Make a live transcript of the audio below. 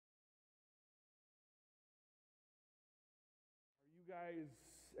guys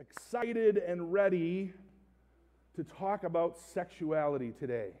excited and ready to talk about sexuality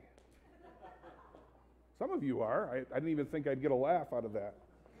today? Some of you are. I didn't even think I'd get a laugh out of that.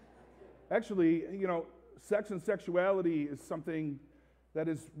 Actually, sex and sexuality is something that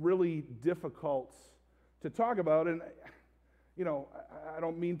is really difficult to talk about. And, I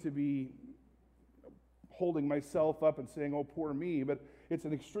don't mean to be holding myself up and saying, oh, poor me, but it's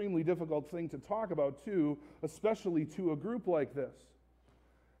an extremely difficult thing to talk about, too, especially to a group like this.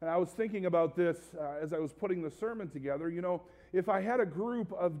 And I was thinking about this as I was putting the sermon together. If I had a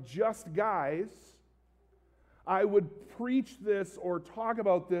group of just guys, I would preach this or talk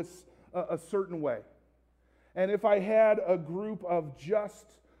about this a certain way. And if I had a group of just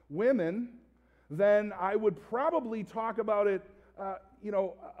women, then I would probably talk about it,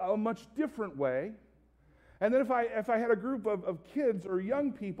 a much different way. And then if I had a group of kids or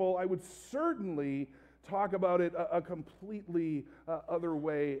young people, I would certainly talk about it a completely other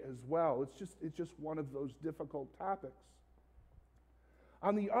way as well. It's just one of those difficult topics.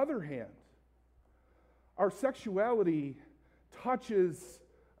 On the other hand, our sexuality touches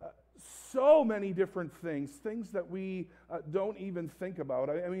so many different things that we don't even think about.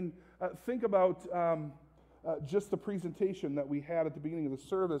 Think about just the presentation that we had at the beginning of the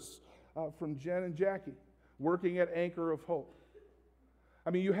service from Jen and Jackie, working at Anchor of Hope.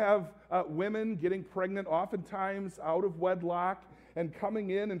 You have women getting pregnant oftentimes out of wedlock and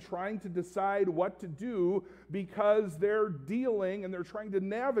coming in and trying to decide what to do because they're dealing and they're trying to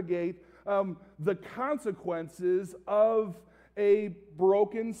navigate the consequences of a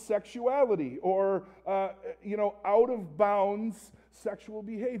broken sexuality or, out of bounds sexual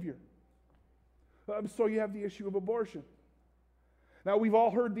behavior. So you have the issue of abortion. Now, we've all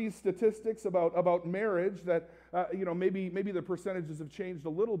heard these statistics about marriage that, maybe the percentages have changed a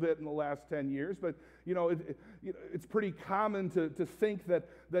little bit in the last 10 years, but, it's pretty common to think that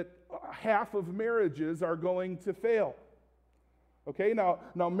half of marriages are going to fail. Okay,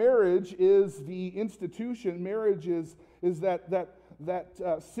 now marriage is the institution. Marriage is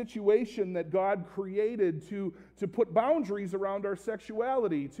that situation that God created to put boundaries around our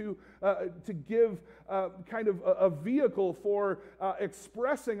sexuality, to give kind of a vehicle for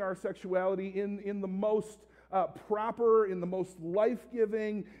expressing our sexuality in the most proper, in the most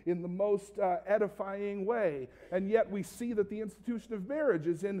life-giving, in the most edifying way. And yet we see that the institution of marriage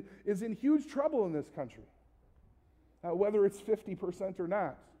is in huge trouble in this country, whether it's 50% or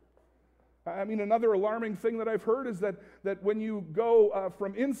not. Another alarming thing that I've heard is that when you go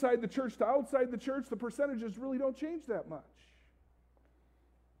from inside the church to outside the church, the percentages really don't change that much.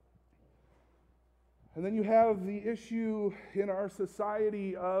 And then you have the issue in our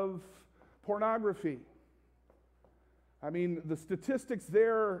society of pornography. The statistics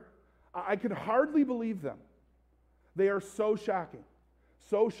there, I can hardly believe them. They are so shocking,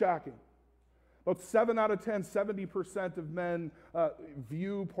 so shocking. About 7 out of 10, 70% of men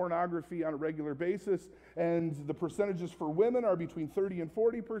view pornography on a regular basis, and the percentages for women are between 30 and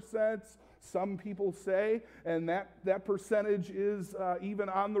 40%, some people say, and that percentage is even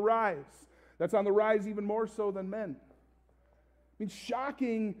on the rise. That's on the rise even more so than men.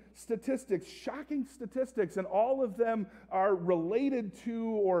 Shocking statistics, and all of them are related to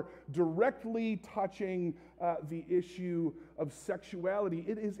or directly touching the issue of sexuality.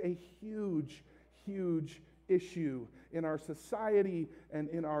 It is a huge issue in our society and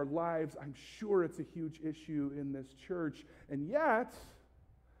in our lives. I'm sure it's a huge issue in this church, and yet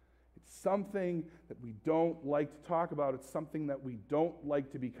it's something that we don't like to talk about. It's something that we don't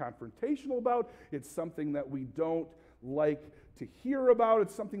like to be confrontational about. It's something that we don't like to hear about.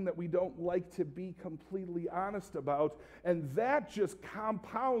 It's something that we don't like to be completely honest about, and that just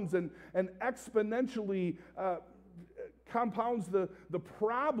compounds and exponentially compounds the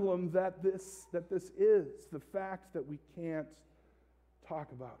problem that this is, the fact that we can't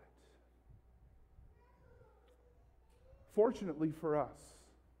talk about it. Fortunately for us,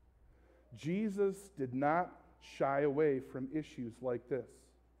 Jesus did not shy away from issues like this.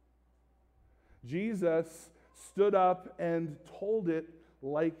 Jesus stood up and told it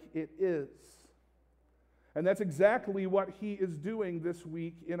like it is. And that's exactly what he is doing this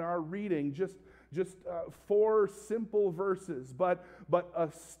week in our reading. Just 4 simple verses, but a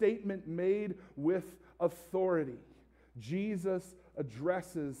statement made with authority. Jesus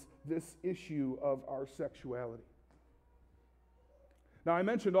addresses this issue of our sexuality. Now, I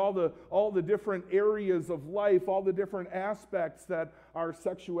mentioned all the different areas of life, all the different aspects that our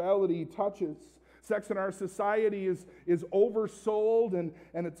sexuality touches. Sex in our society is oversold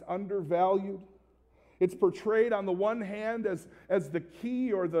and it's undervalued. It's portrayed on the one hand as the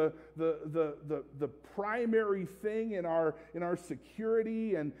key or the primary thing in our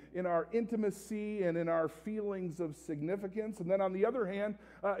security and in our intimacy and in our feelings of significance. And then on the other hand,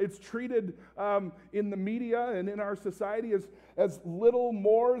 it's treated in the media and in our society as little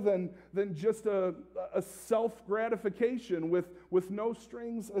more than just a self-gratification with no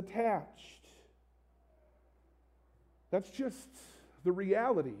strings attached. That's just the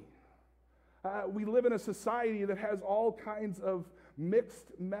reality. We live in a society that has all kinds of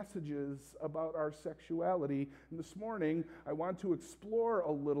mixed messages about our sexuality. And this morning, I want to explore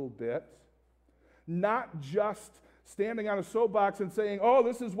a little bit, not just standing on a soapbox and saying, oh,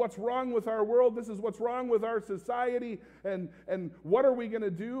 this is what's wrong with our world, this is what's wrong with our society, and what are we going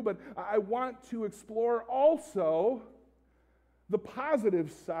to do? But I want to explore also the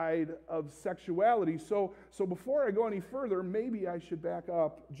positive side of sexuality. So before I go any further, maybe I should back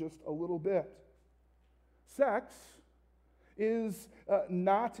up just a little bit. Sex is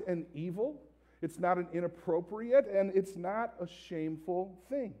not an evil, it's not an inappropriate, and it's not a shameful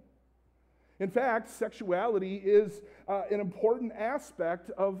thing. In fact, sexuality is an important aspect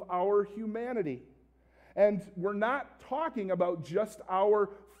of our humanity. And we're not talking about just our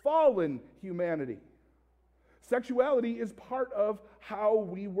fallen humanity. Sexuality is part of how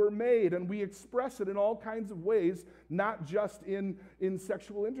we were made, and we express it in all kinds of ways, not just in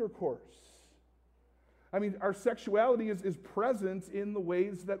sexual intercourse. I mean, our sexuality is present in the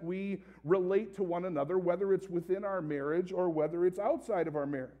ways that we relate to one another, whether it's within our marriage or whether it's outside of our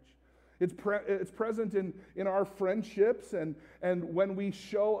marriage. It's present in our friendships and when we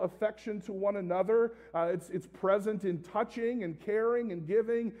show affection to one another. It's present in touching and caring and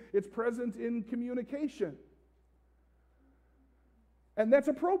giving. It's present in communication. And that's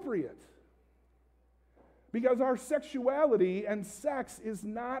appropriate. Because our sexuality and sex is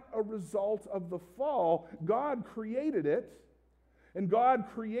not a result of the fall. God created it, and God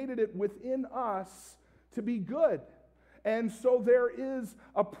created it within us to be good. And so there is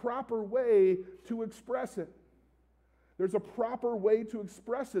a proper way to express it. There's a proper way to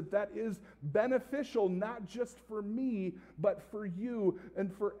express it that is beneficial, not just for me, but for you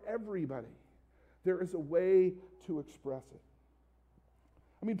and for everybody. There is a way to express it.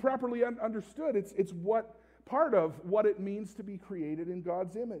 I mean, properly understood, it's what part of what it means to be created in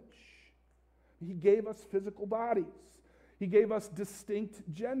God's image. He gave us physical bodies. He gave us distinct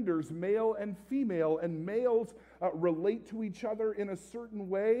genders, male and female, and males relate to each other in a certain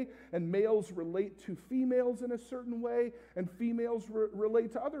way, and males relate to females in a certain way, and females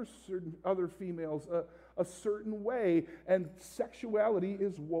relate to other females a certain way, and sexuality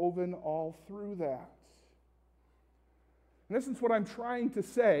is woven all through that. In essence, what I'm trying to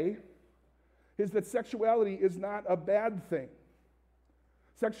say is that sexuality is not a bad thing.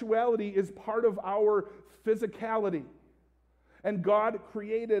 Sexuality is part of our physicality. And God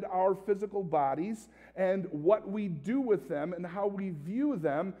created our physical bodies, and what we do with them and how we view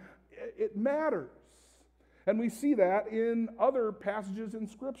them, it matters. And we see that in other passages in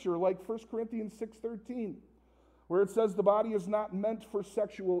Scripture, like 1 Corinthians 6:13, where it says the body is not meant for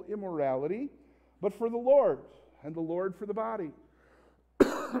sexual immorality, but for the Lord, and the Lord for the body.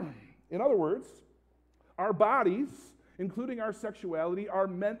 In other words, our bodies, including our sexuality, are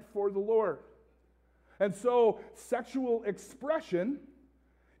meant for the Lord. And so sexual expression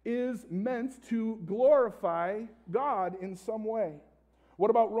is meant to glorify God in some way.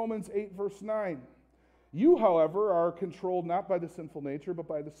 What about Romans 8, verse 9? You, however, are controlled not by the sinful nature, but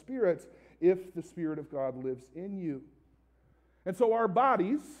by the Spirit, if the Spirit of God lives in you. And so our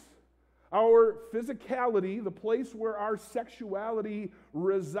bodies, our physicality, the place where our sexuality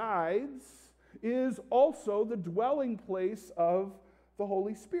resides, is also the dwelling place of the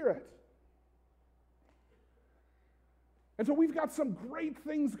Holy Spirit. And so we've got some great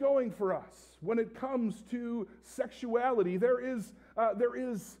things going for us when it comes to sexuality. There is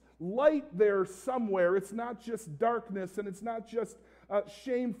light there somewhere. It's not just darkness, and it's not just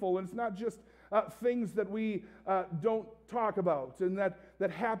shameful, and it's not just things that we don't talk about, and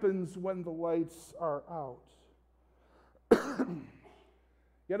that happens when the lights are out.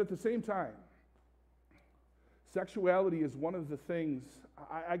 Yet at the same time, sexuality is one of the things,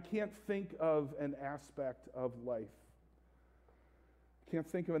 I can't think of an aspect of life. Can't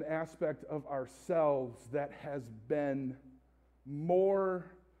think of an aspect of ourselves that has been more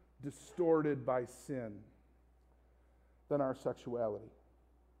distorted by sin than our sexuality.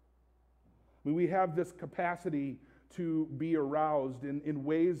 I mean, we have this capacity to be aroused in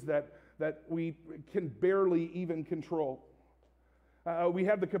ways that we can barely even control. We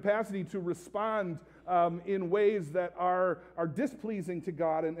have the capacity to respond in ways that are displeasing to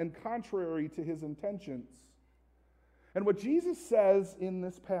God and contrary to his intentions. And what Jesus says in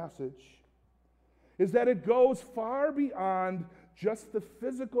this passage is that it goes far beyond just the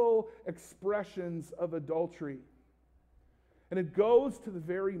physical expressions of adultery. And it goes to the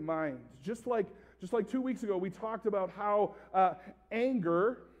very mind. Just like 2 weeks ago, we talked about how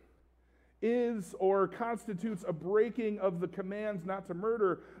anger is or constitutes a breaking of the commands not to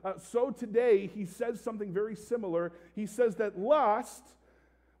murder. So today, he says something very similar. He says that lust,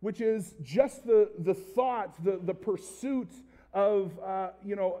 which is just the thought, the pursuit of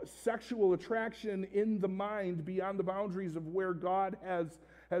sexual attraction in the mind beyond the boundaries of where God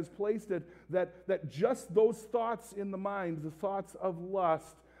has placed it, that just those thoughts in the mind, the thoughts of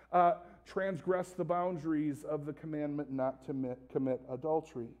lust, transgress the boundaries of the commandment not to commit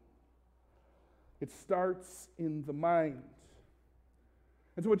adultery. It starts in the mind.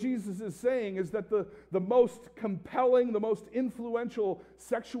 And so what Jesus is saying is that the most compelling, the most influential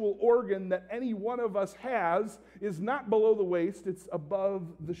sexual organ that any one of us has is not below the waist, it's above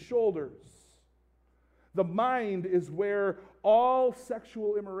the shoulders. The mind is where all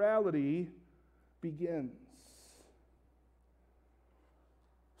sexual immorality begins.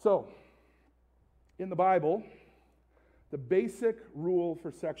 So, in the Bible, the basic rule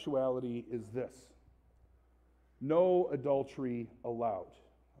for sexuality is this: no adultery allowed.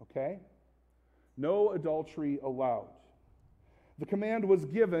 Okay? No adultery allowed. The command was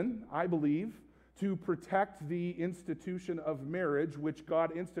given, I believe, to protect the institution of marriage, which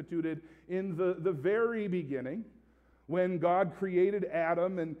God instituted in the very beginning, when God created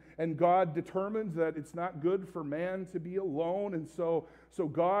Adam, and God determined that it's not good for man to be alone, and so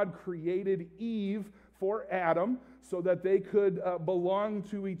God created Eve for Adam so that they could belong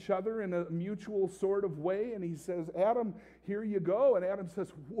to each other in a mutual sort of way. And he says, Adam, here you go. And Adam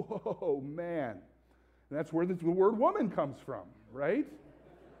says, whoa, man. And that's where the word woman comes from, right?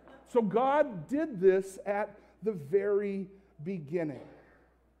 So God did this at the very beginning.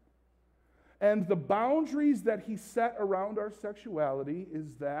 And the boundaries that he set around our sexuality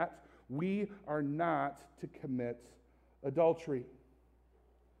is that we are not to commit adultery.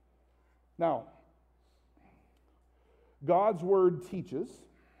 Now, God's word teaches,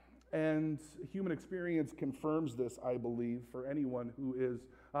 and human experience confirms this, I believe, for anyone who is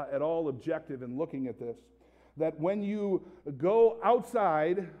at all objective in looking at this, that when you go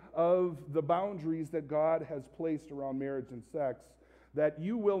outside of the boundaries that God has placed around marriage and sex, that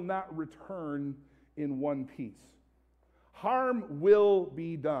you will not return in one piece. Harm will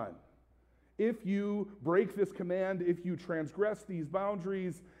be done. If you break this command, if you transgress these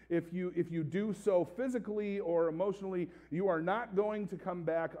boundaries, if you do so physically or emotionally, you are not going to come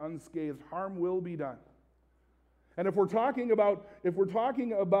back unscathed. Harm will be done. And if we're talking about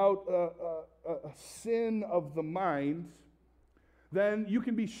a sin of the mind, then you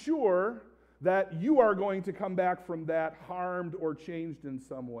can be sure that you are going to come back from that harmed or changed in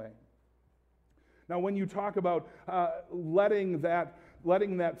some way. Now, when you talk about letting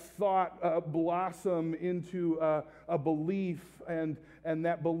that thought blossom into a belief, and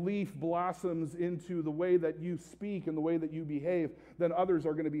that belief blossoms into the way that you speak and the way that you behave, then others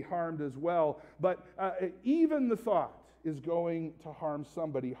are going to be harmed as well. But even the thought is going to harm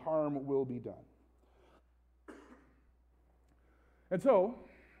somebody. Harm will be done. And so,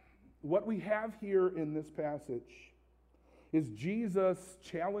 what we have here in this passage is Jesus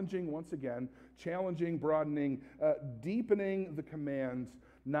once again, broadening, deepening the command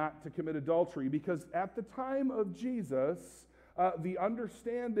not to commit adultery. Because at the time of Jesus, the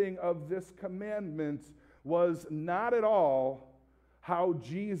understanding of this commandment was not at all how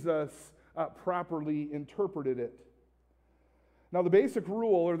Jesus properly interpreted it. Now, the basic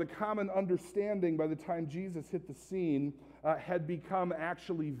rule, or the common understanding by the time Jesus hit the scene, had become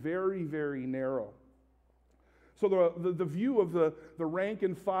actually very, very narrow. So the view of the rank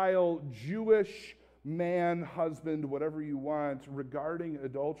and file Jewish man, husband, whatever you want, regarding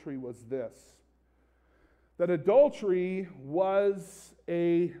adultery was this: that adultery was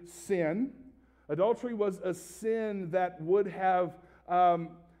a sin. Adultery was a sin that would have,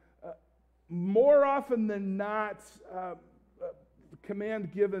 more often than not,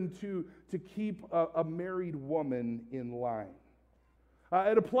 command given to keep a married woman in line.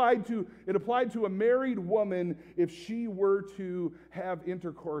 It applied to a married woman if she were to have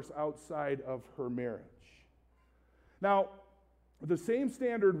intercourse outside of her marriage. Now, the same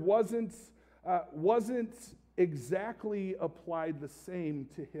standard wasn't exactly applied the same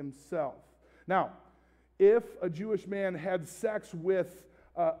to himself. Now, if a Jewish man had sex with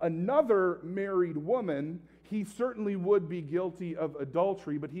another married woman, he certainly would be guilty of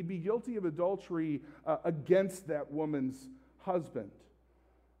adultery, but he'd be guilty of adultery against that woman's husband.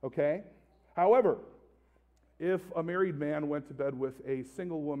 Okay? However, if a married man went to bed with a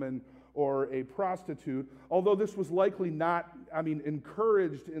single woman or a prostitute, although this was likely not,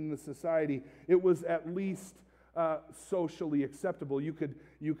 encouraged in the society, it was at least socially acceptable. You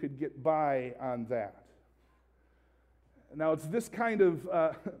could get by on that. Now, it's this kind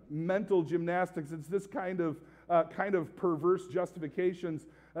of mental gymnastics, it's this kind of perverse justifications.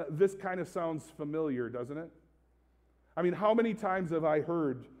 This kind of sounds familiar, doesn't it? I mean, how many times have I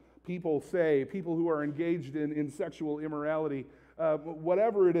heard people who are engaged in sexual immorality,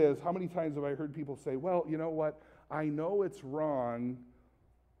 whatever it is, how many times have I heard people say, well, you know what, I know it's wrong,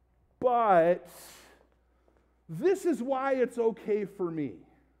 but this is why it's okay for me,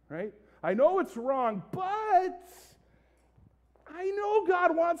 right? I know it's wrong, but I know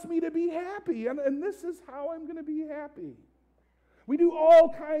God wants me to be happy, and this is how I'm going to be happy. We do all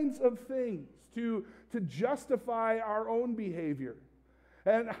kinds of things to justify our own behavior.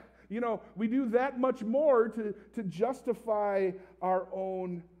 And, we do that much more to justify our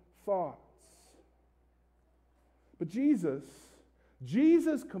own thoughts. But Jesus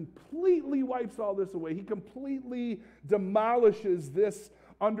completely wipes all this away. He completely demolishes this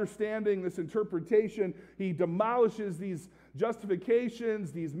understanding, this interpretation. He demolishes these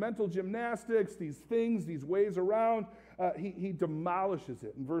justifications, these mental gymnastics, these things, these ways around. He demolishes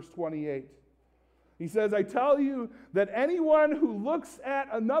it in verse 28. He says, I tell you that anyone who looks at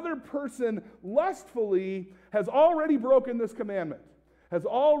another person lustfully has already broken this commandment, has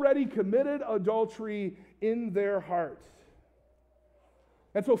already committed adultery in their heart.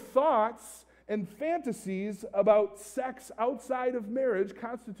 And so thoughts and fantasies about sex outside of marriage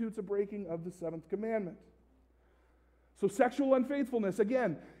constitutes a breaking of the seventh commandment. So sexual unfaithfulness,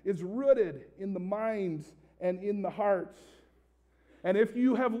 again, is rooted in the mind and in the heart. And if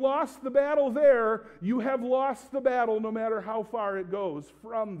you have lost the battle there, you have lost the battle no matter how far it goes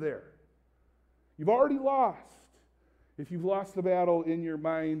from there. You've already lost if you've lost the battle in your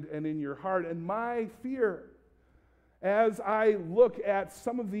mind and in your heart. And my fear, as I look at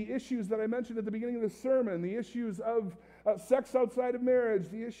some of the issues that I mentioned at the beginning of the sermon, the issues of sex outside of marriage,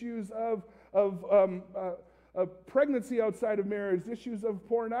 the issues of pregnancy outside of marriage, issues of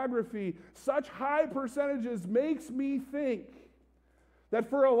pornography, such high percentages makes me think that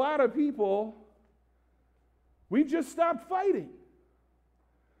for a lot of people, we've just stopped fighting.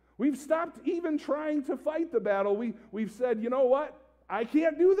 We've stopped even trying to fight the battle. We've said, you know what? I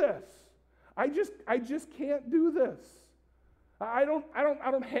can't do this. I just can't do this. I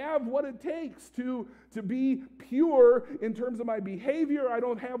don't have what it takes to be pure in terms of my behavior. I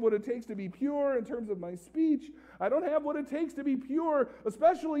don't have what it takes to be pure in terms of my speech. I don't have what it takes to be pure,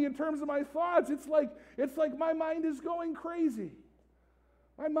 especially in terms of my thoughts. It's like my mind is going crazy.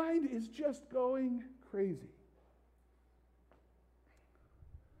 My mind is just going crazy.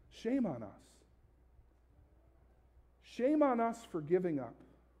 Shame on us. Shame on us for giving up.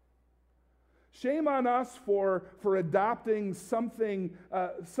 Shame on us for adopting something,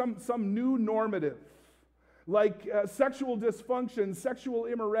 some new normative. Like sexual dysfunction, sexual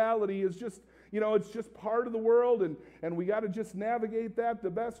immorality is just, it's just part of the world, and we got to just navigate that the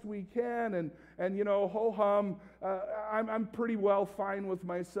best we can, and ho-hum, I'm pretty well fine with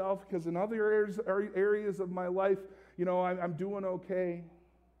myself, because in other areas of my life, I'm doing okay.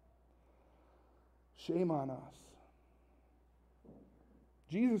 Shame on us.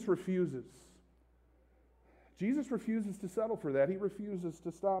 Jesus refuses. Jesus refuses to settle for that. He refuses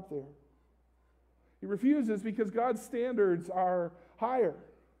to stop there. He refuses because God's standards are higher.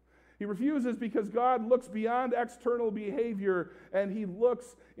 He refuses because God looks beyond external behavior and he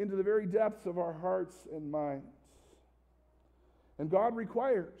looks into the very depths of our hearts and minds. And God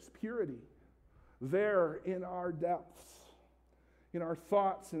requires purity there in our depths, in our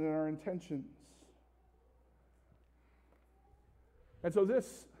thoughts and in our intentions. And so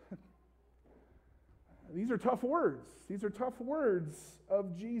these are tough words. These are tough words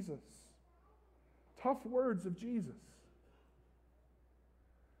of Jesus. Tough words of Jesus.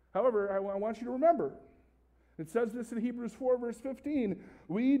 However, I want you to remember, it says this in Hebrews 4, verse 15,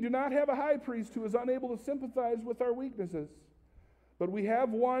 we do not have a high priest who is unable to sympathize with our weaknesses, but we have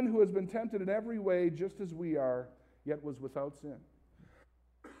one who has been tempted in every way just as we are, yet was without sin.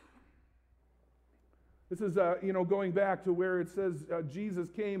 This is, going back to where it says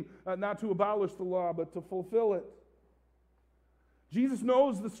Jesus came not to abolish the law, but to fulfill it. Jesus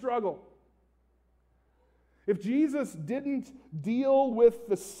knows the struggle. If Jesus didn't deal with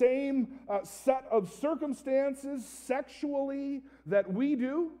the same set of circumstances sexually that we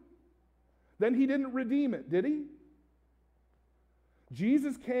do, then he didn't redeem it, did he?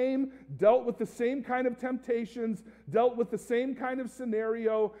 Jesus came, dealt with the same kind of temptations, dealt with the same kind of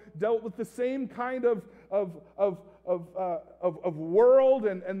scenario, dealt with the same kind of world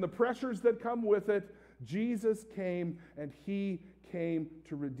and the pressures that come with it. Jesus came, and he came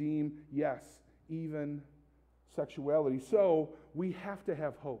to redeem, yes, even sexuality. So we have to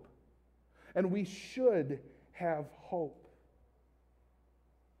have hope. And we should have hope.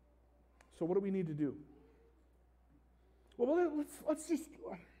 So what do we need to do? Well, let's just,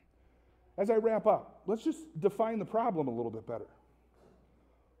 as I wrap up, let's just define the problem a little bit better.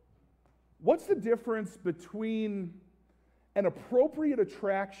 What's the difference between an appropriate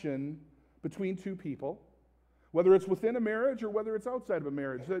attraction between two people, whether it's within a marriage or whether it's outside of a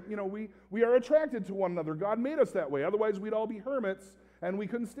marriage? That, we are attracted to one another. God made us that way. Otherwise, we'd all be hermits and we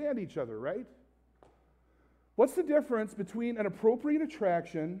couldn't stand each other, right? What's the difference between an appropriate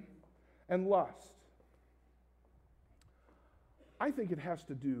attraction and lust? I think it has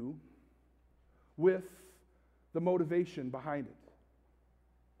to do with the motivation behind it.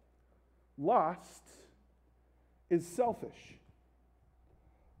 Lust is selfish.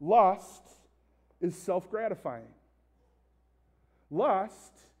 Lust is self-gratifying.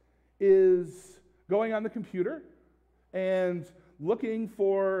 Lust is going on the computer and looking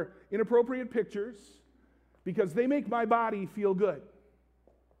for inappropriate pictures because they make my body feel good.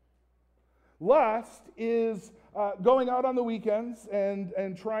 Lust is going out on the weekends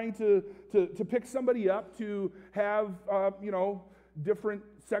and trying to pick somebody up to have different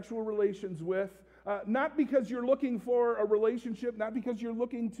sexual relations with, not because you're looking for a relationship, not because you're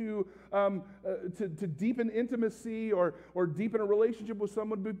looking to deepen intimacy or deepen a relationship with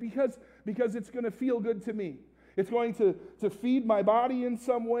someone, but because it's going to feel good to me. It's going to feed my body in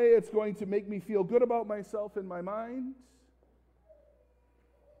some way. It's going to make me feel good about myself in my mind.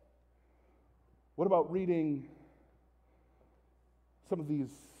 What about some of these,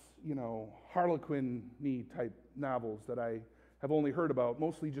 Harlequin-y type novels that I have only heard about,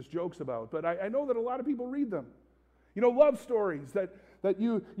 mostly just jokes about, but I know that a lot of people read them. Love stories that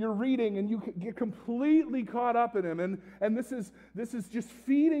you're reading and you get completely caught up in them, and this is just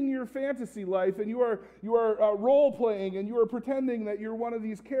feeding your fantasy life, and you are role playing, and you are pretending that you're one of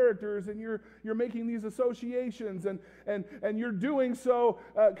these characters, and you're making these associations, and you're doing so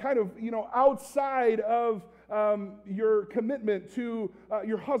outside of your commitment to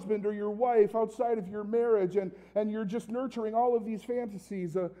your husband or your wife, outside of your marriage, and you're just nurturing all of these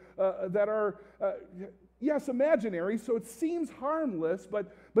fantasies that are yes, imaginary, so it seems harmless,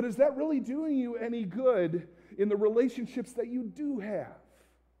 but is that really doing you any good in the relationships that you do have?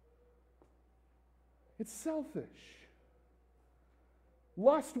 It's selfish.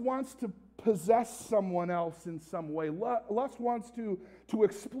 Lust wants to possess someone else in some way. Lust wants to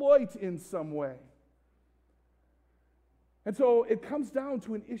exploit in some way. And so it comes down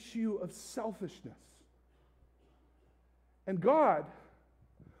to an issue of selfishness. And God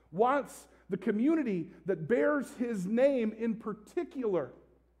wants the community that bears his name in particular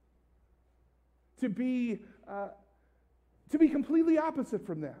to be completely opposite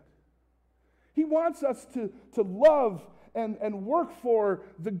from that. He wants us to love and work for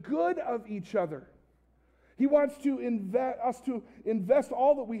the good of each other. He wants us to invest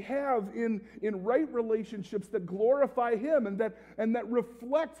all that we have in right relationships that glorify him and that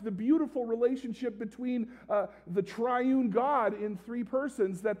reflect the beautiful relationship between the triune God in three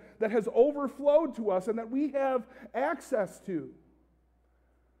persons that has overflowed to us and that we have access to.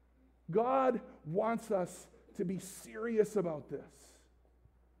 God wants us to be serious about this.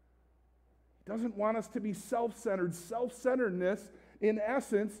 He doesn't want us to be self-centered. Self-centeredness, in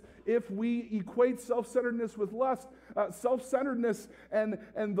essence, if we equate self-centeredness with lust, self-centeredness and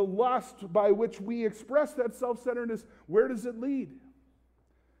the lust by which we express that self-centeredness, where does it lead?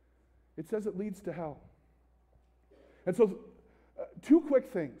 It says it leads to hell. And so, two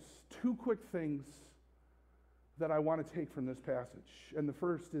quick things that I want to take from this passage. And the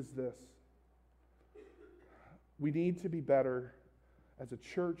first is this. We need to be better as a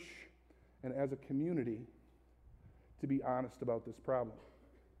church and as a community to be honest about this problem.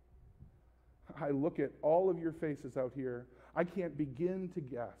 I look at all of your faces out here. I can't begin to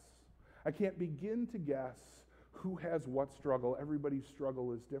guess. Who has what struggle. Everybody's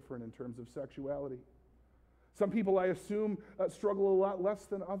struggle is different in terms of sexuality. Some people, I assume, struggle a lot less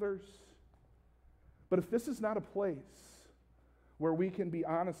than others. But if this is not a place where we can be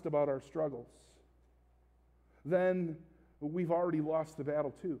honest about our struggles, then we've already lost the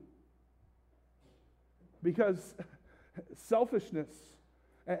battle too. Because selfishness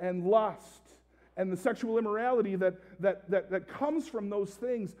and lust and the sexual immorality that comes from those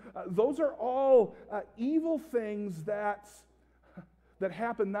things, those are all evil things that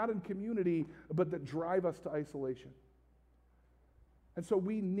happen not in community, but that drive us to isolation. And so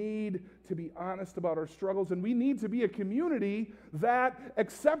we need to be honest about our struggles, and we need to be a community that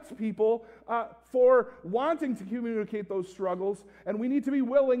accepts people for wanting to communicate those struggles, and we need to be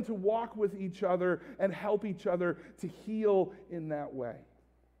willing to walk with each other and help each other to heal in that way.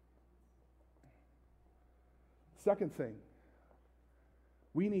 Second thing,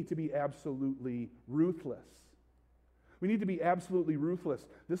 we need to be absolutely ruthless. We need to be absolutely ruthless.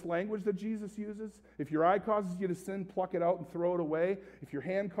 This language that Jesus uses, if your eye causes you to sin, pluck it out and throw it away. If your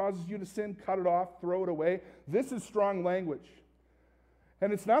hand causes you to sin, cut it off, throw it away. This is strong language.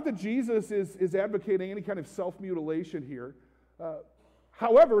 And it's not that Jesus is advocating any kind of self-mutilation here.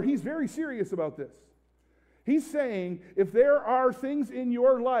 However, he's very serious about this. He's saying, if there are things in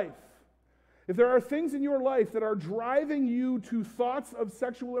your life, if there are things in your life that are driving you to thoughts of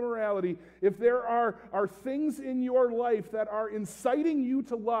sexual immorality, if there are things in your life that are inciting you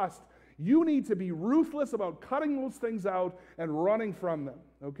to lust, you need to be ruthless about cutting those things out and running from them,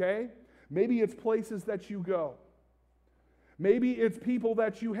 okay? Maybe it's places that you go. Maybe it's people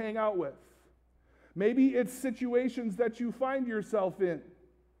that you hang out with. Maybe it's situations that you find yourself in.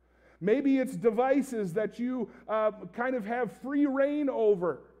 Maybe it's devices that you kind of have free reign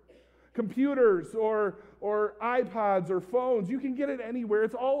over. Computers or iPods or phones. You can get it anywhere.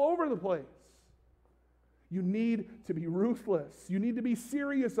 It's all over the place. You need to be ruthless. You need to be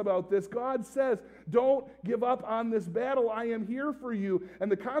serious about this. God says, don't give up on this battle. I am here for you. And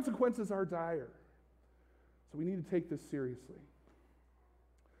the consequences are dire. So we need to take this seriously.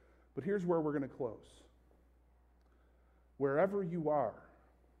 But here's where we're going to close. Wherever you are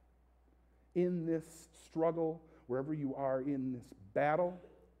in this struggle, wherever you are in this battle,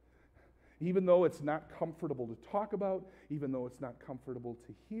 even though it's not comfortable to talk about, even though it's not comfortable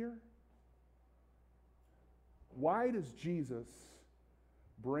to hear, why does Jesus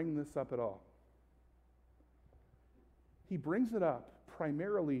bring this up at all? He brings it up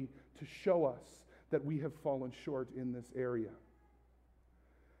primarily to show us that we have fallen short in this area.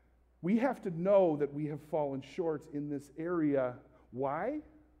 We have to know that we have fallen short in this area. Why?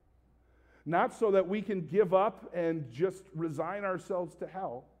 Not so that we can give up and just resign ourselves to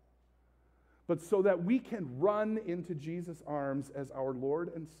hell, but so that we can run into Jesus' arms as our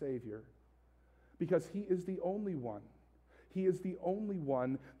Lord and Savior, because he is the only one. He is the only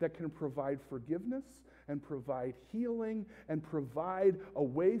one that can provide forgiveness and provide healing and provide a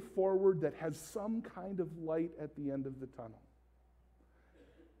way forward that has some kind of light at the end of the tunnel.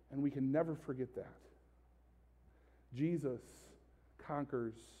 And we can never forget that. Jesus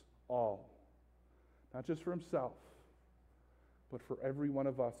conquers all, not just for himself, but for every one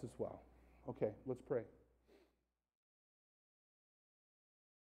of us as well. Okay, let's pray.